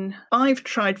mean, I've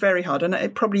tried very hard, and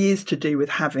it probably is to do with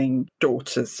having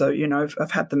daughters. So,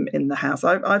 I've had them in the house.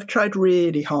 I've tried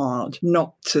really hard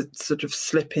not to sort of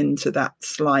slip into that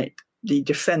slightly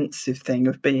defensive thing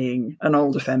of being an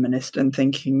older feminist and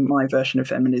thinking my version of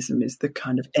feminism is the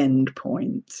kind of end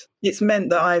point. It's meant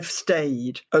that I've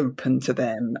stayed open to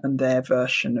them and their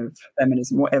version of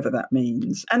feminism, whatever that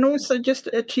means. And also just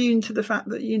attuned to the fact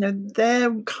that,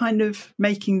 they're kind of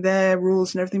making their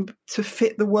rules and everything to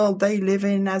fit the world they live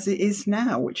in as it is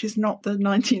now, which is not the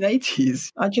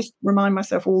 1980s. I just remind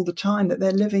myself all the time that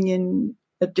they're living in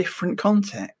a different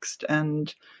context,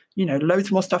 and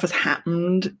loads more stuff has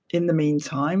happened in the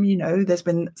meantime. There's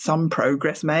been some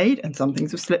progress made and some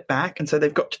things have slipped back. And so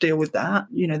they've got to deal with that.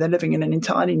 They're living in an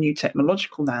entirely new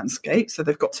technological landscape. So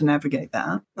they've got to navigate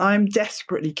that. I'm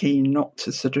desperately keen not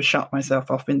to sort of shut myself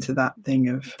off into that thing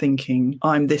of thinking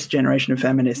I'm this generation of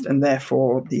feminist and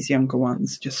therefore these younger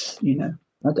ones just,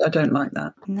 I don't like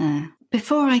that. No.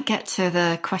 Before I get to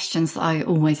the questions that I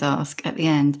always ask at the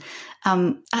end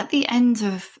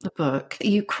of the book,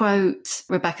 you quote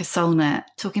Rebecca Solnit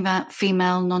talking about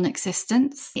female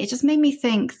non-existence. It just made me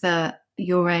think that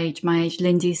your age, my age,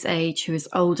 Lindy's age, who is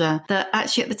older, that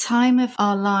actually at the time of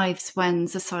our lives when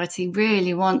society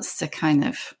really wants to kind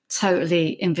of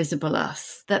totally invisible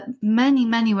us, that many,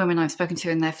 many women I've spoken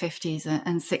to in their 50s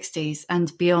and 60s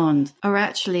and beyond are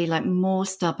actually like more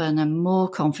stubborn and more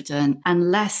confident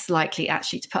and less likely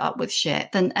actually to put up with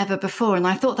shit than ever before. And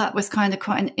I thought that was kind of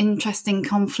quite an interesting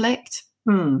conflict.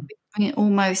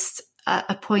 Almost at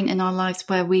a point in our lives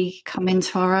where we come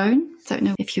into our own. Don't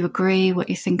know if you agree, what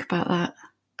you think about that.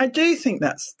 I do think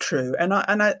that's true. And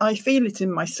I feel it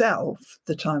in myself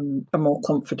that I'm a more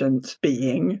confident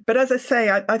being. But as I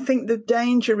say, I think the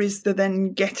danger is the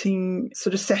then getting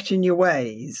sort of set in your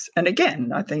ways. And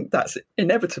again, I think that's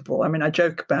inevitable. I mean, I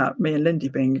joke about me and Lindy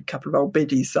being a couple of old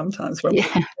biddies sometimes when we're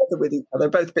together with each other,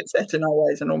 both a bit set in our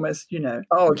ways and almost,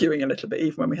 arguing a little bit,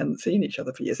 even when we hadn't seen each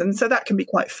other for years. And so that can be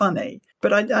quite funny.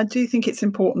 But I do think it's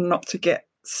important not to get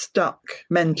stuck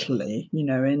mentally,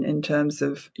 in terms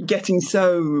of getting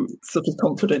so sort of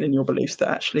confident in your beliefs that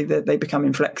actually they become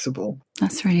inflexible.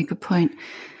 That's a really good point.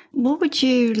 What would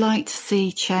you like to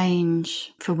see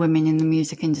change for women in the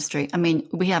music industry? I mean,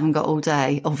 we haven't got all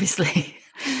day, obviously,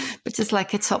 but just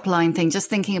like a top line thing, just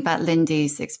thinking about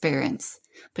Lindy's experience,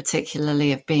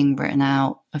 particularly of being written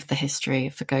out of the history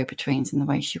of the go-betweens and the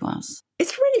way she was.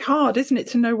 It's really hard, isn't it,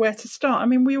 to know where to start? I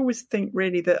mean, we always think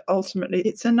really that ultimately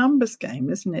it's a numbers game,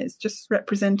 isn't it? It's just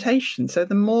representation. So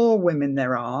the more women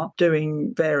there are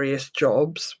doing various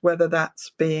jobs, whether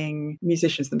that's being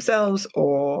musicians themselves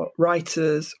or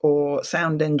writers or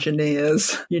sound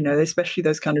engineers, especially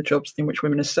those kind of jobs in which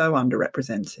women are so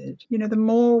underrepresented, the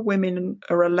more women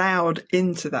are allowed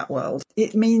into that world,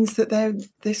 it means that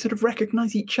they sort of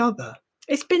recognise each other.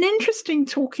 It's been interesting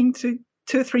talking to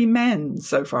 2 or 3 men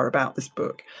so far about this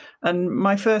book. And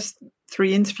my first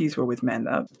 3 interviews were with men,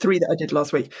 3 that I did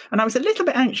last week. And I was a little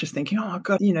bit anxious thinking, oh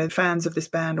God, fans of this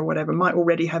band or whatever might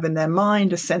already have in their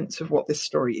mind a sense of what this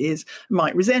story is,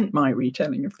 might resent my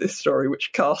retelling of this story,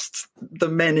 which casts the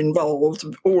men involved,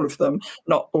 all of them,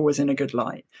 not always in a good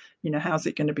light. How's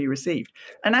it going to be received?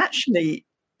 And actually,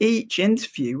 each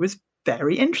interview was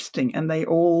very interesting, and they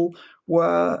all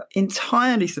were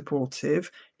entirely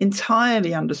supportive,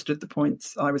 entirely understood the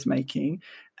points I was making,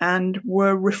 and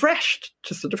were refreshed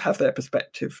to sort of have their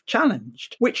perspective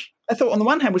challenged, which I thought on the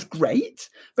one hand was great,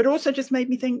 but also just made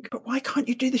me think, but why can't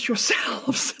you do this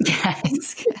yourselves?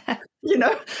 Yes.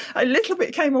 a little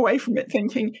bit came away from it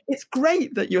thinking, it's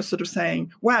great that you're sort of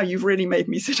saying, wow, you've really made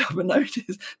me sit up and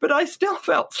notice. But I still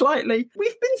felt slightly,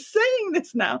 we've been saying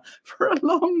this now for a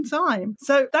long time.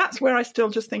 So that's where I still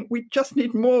just think we just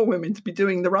need more women to be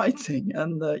doing the writing.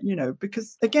 And,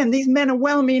 because again, these men are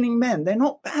well-meaning men. They're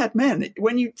not bad men.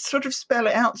 When you sort of spell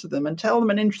it out to them and tell them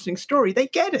an interesting story, they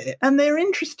get it and they're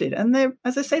interested. And they're,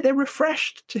 as I say, they're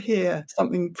refreshed to hear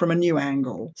something from a new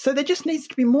angle. So there just needs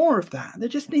to be more of that. There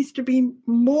just needs to be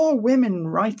more women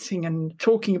writing and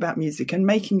talking about music and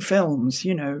making films.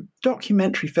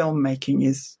 Documentary filmmaking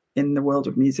is, in the world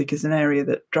of music, is an area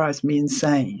that drives me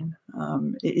insane.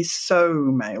 It is so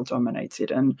male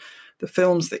dominated, and the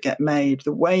films that get made,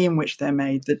 the way in which they're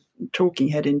made, the talking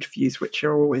head interviews, which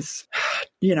are always,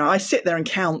 I sit there and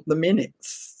count the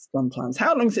minutes sometimes.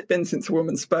 How long's it been since a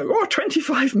woman spoke?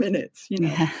 25 minutes,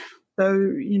 Yeah.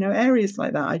 So, areas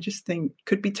like that, I just think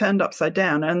could be turned upside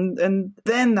down. And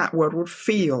then that world would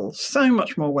feel so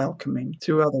much more welcoming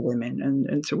to other women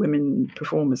and to women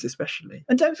performers especially.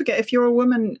 And don't forget, if you're a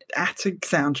woman at a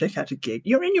sound check, at a gig,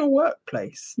 you're in your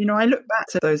workplace. I look back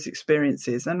to those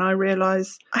experiences and I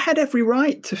realise I had every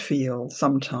right to feel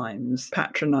sometimes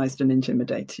patronised and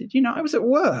intimidated. I was at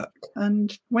work,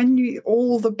 and when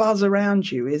all the buzz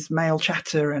around you is male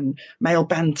chatter and male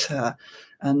banter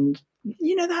and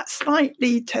that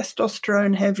slightly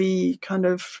testosterone heavy kind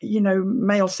of,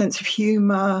 male sense of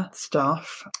humour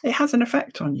stuff, it has an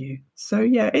effect on you. So,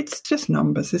 yeah, it's just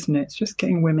numbers, isn't it? It's just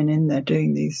getting women in there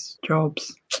doing these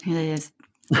jobs. It is.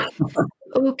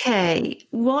 Okay.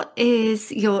 What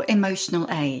is your emotional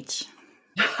age?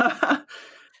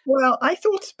 Well, I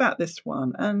thought about this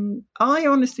one, and I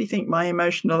honestly think my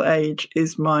emotional age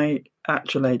is my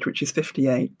actual age, which is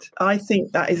 58. I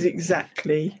think that is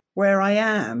exactly where I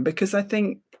am, because I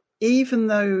think even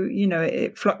though,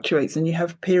 it fluctuates and you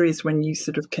have periods when you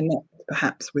sort of connect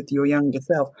perhaps with your younger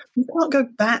self, you can't go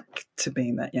back to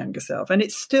being that younger self. And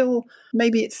it's still,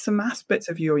 maybe it's some aspects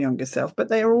of your younger self, but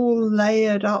they are all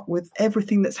layered up with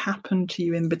everything that's happened to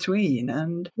you in between.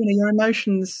 And, your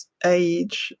emotions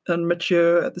age and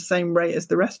mature at the same rate as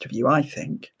the rest of you, I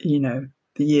think, the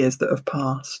years that have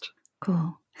passed.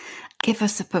 Cool. Give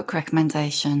us a book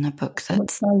recommendation, a book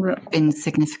that's been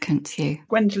significant to you.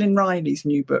 Gwendolyn Riley's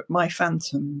new book, My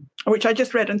Phantom, which I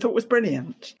just read and thought was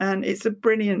brilliant. And it's a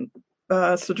brilliant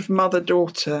sort of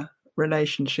mother-daughter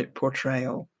relationship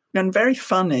portrayal. And very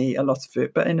funny, a lot of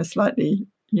it, but in a slightly,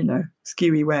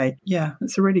 skewy way. Yeah,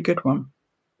 it's a really good one.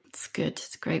 It's good.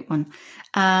 It's a great one.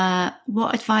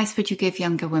 What advice would you give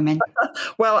younger women?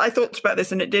 Well, I thought about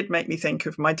this and it did make me think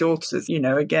of my daughters.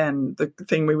 Again, the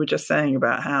thing we were just saying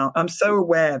about how I'm so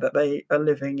aware that they are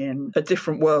living in a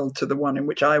different world to the one in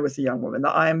which I was a young woman,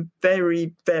 that I am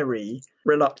very, very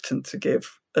reluctant to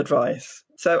give advice.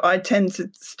 So I tend to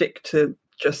stick to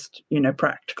just,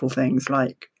 practical things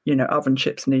like, oven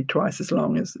chips need twice as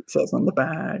long as it says on the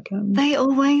bag. And they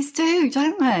always do,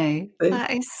 don't they?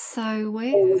 That is so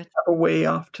weird. Have a wee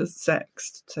after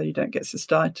sex so you don't get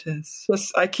cystitis.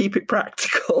 Just, I keep it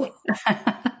practical.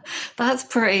 That's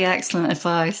pretty excellent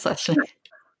advice, actually.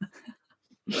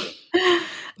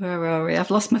 Where are we?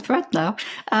 I've lost my thread now.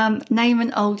 Name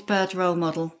an old bird role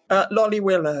model. Lolly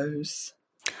Willows.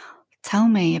 Tell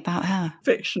me about her.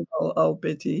 Fictional old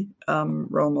biddy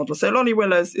role model. So Lolly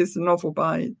Willows is a novel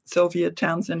by Sylvia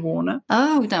Townsend Warner.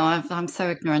 Oh, no, I'm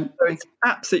so ignorant. So it's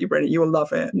absolutely brilliant. You will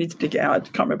love it. I need to dig it out. I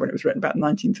can't remember when it was written, about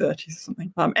 1930s or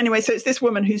something. Anyway, so it's this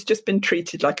woman who's just been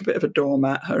treated like a bit of a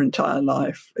doormat her entire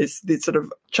life. It's this sort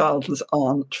of childless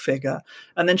aunt figure.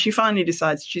 And then she finally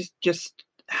decides she's just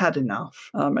had enough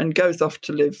and goes off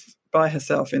to live by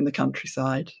herself in the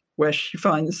countryside, where she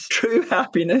finds true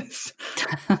happiness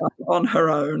on her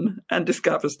own and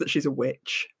discovers that she's a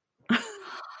witch.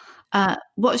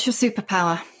 What's your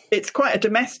superpower? It's quite a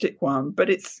domestic one, but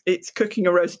it's cooking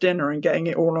a roast dinner and getting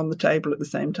it all on the table at the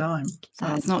same time.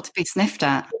 That's not to be sniffed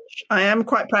at. Which I am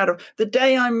quite proud of. The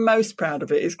day I'm most proud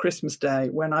of it is Christmas Day,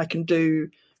 when I can do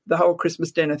the whole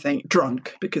Christmas dinner thing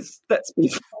drunk, because let's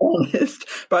be honest,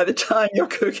 by the time you're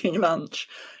cooking lunch,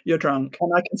 you're drunk,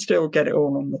 and I can still get it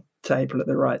all on the table at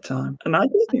the right time. And I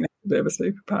do think that's a bit of a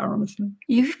superpower, honestly.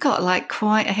 You've got like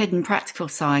quite a hidden practical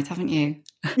side, haven't you?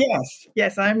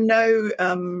 Yes, I'm no,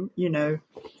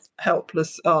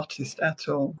 helpless artist at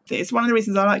all. It's one of the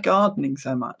reasons I like gardening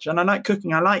so much, and I like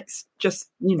cooking. I like just,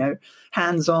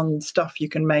 hands-on stuff you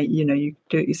can make. You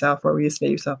do it yourself, roll your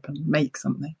sleeves up and make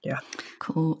something. Yeah.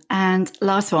 Cool. And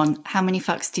last one, how many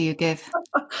fucks do you give?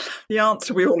 The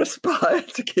answer we all aspire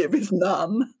to give is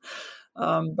none.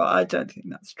 But I don't think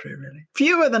that's true, really.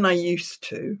 Fewer than I used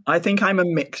to. I think I'm a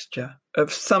mixture.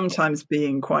 of sometimes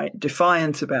being quite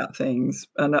defiant about things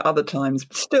and at other times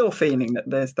still feeling that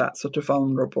there's that sort of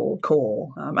vulnerable core.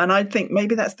 And I think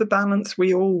maybe that's the balance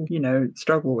we all,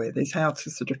 struggle with, is how to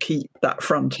sort of keep that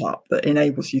front up that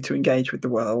enables you to engage with the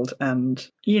world and,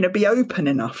 be open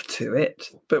enough to it,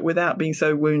 but without being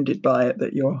so wounded by it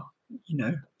that you're,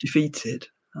 defeated.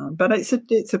 But it's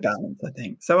a balance, I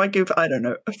think. So I give, I don't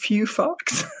know, a few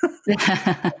fucks.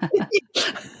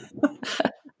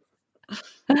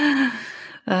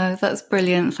 That's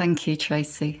brilliant. Thank you,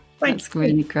 Tracey. Thanks. That's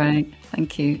really great.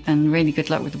 Thank you. And really good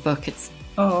luck with the book. It's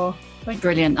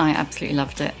brilliant. I absolutely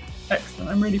loved it. Excellent.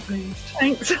 I'm really pleased.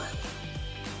 Thanks.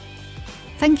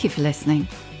 Thank you for listening.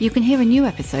 You can hear a new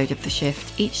episode of The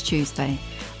Shift each Tuesday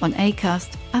on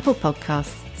Acast, Apple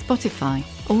Podcasts, Spotify,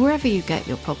 or wherever you get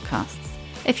your podcasts.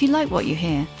 If you like what you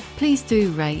hear, please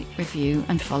do rate, review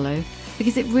and follow,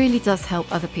 because it really does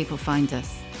help other people find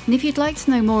us. And if you'd like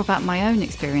to know more about my own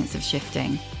experience of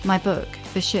shifting, my book,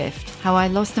 The Shift, How I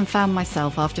Lost and Found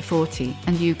Myself After 40,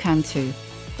 and You Can Too,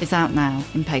 is out now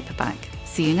in paperback.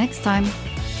 See you next time.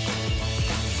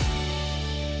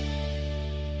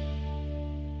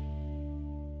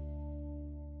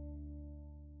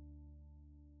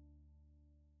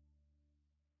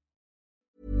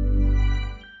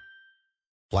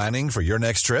 Planning for your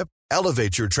next trip?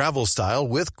 Elevate your travel style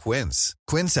with Quince.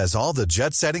 Quince has all the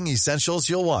jet-setting essentials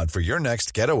you'll want for your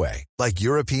next getaway, like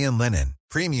European linen,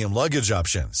 premium luggage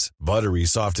options, buttery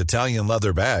soft Italian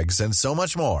leather bags, and so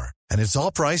much more. And it's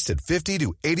all priced at 50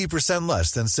 to 80%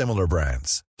 less than similar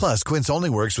brands. Plus, Quince only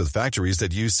works with factories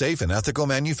that use safe and ethical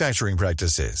manufacturing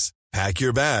practices. Pack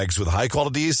your bags with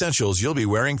high-quality essentials you'll be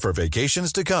wearing for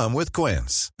vacations to come with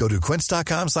Quince. Go to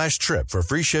quince.com/trip for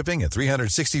free shipping and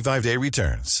 365-day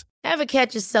returns. Ever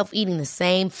catch yourself eating the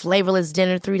same flavorless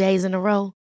dinner 3 days in a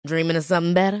row? Dreaming of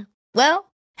something better?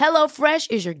 Well, HelloFresh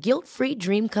is your guilt-free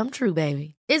dream come true,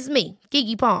 baby. It's me,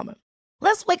 Keke Palmer.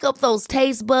 Let's wake up those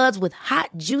taste buds with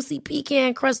hot, juicy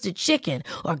pecan-crusted chicken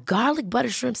or garlic butter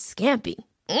shrimp scampi.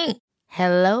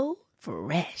 Hello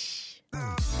Fresh.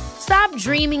 Stop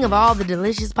dreaming of all the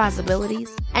delicious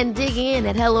possibilities and dig in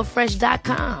at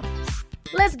HelloFresh.com.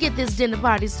 Let's get this dinner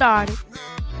party started.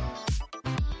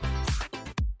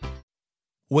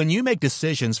 When you make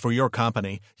decisions for your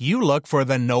company, you look for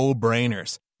the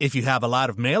no-brainers. If you have a lot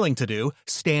of mailing to do,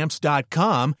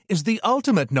 Stamps.com is the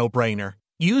ultimate no-brainer.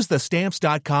 Use the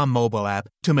Stamps.com mobile app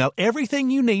to mail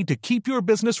everything you need to keep your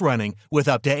business running with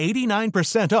up to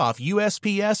 89% off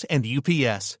USPS and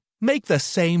UPS. Make the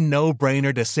same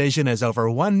no-brainer decision as over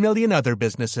 1 million other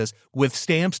businesses with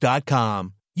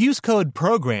Stamps.com. Use code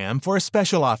PROGRAM for a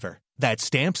special offer. That's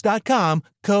Stamps.com,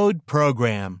 code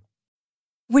PROGRAM.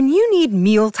 When you need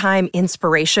mealtime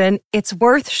inspiration, it's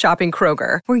worth shopping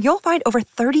Kroger, where you'll find over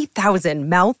 30,000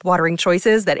 mouth-watering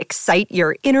choices that excite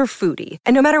your inner foodie.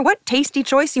 And no matter what tasty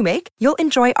choice you make, you'll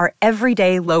enjoy our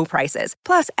everyday low prices,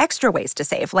 plus extra ways to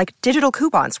save, like digital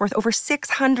coupons worth over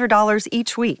 $600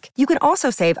 each week. You can also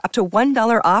save up to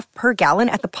 $1 off per gallon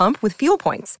at the pump with fuel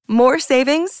points. More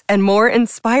savings and more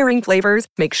inspiring flavors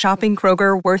make shopping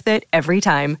Kroger worth it every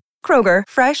time. Kroger,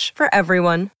 fresh for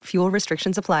everyone. Fuel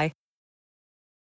restrictions apply.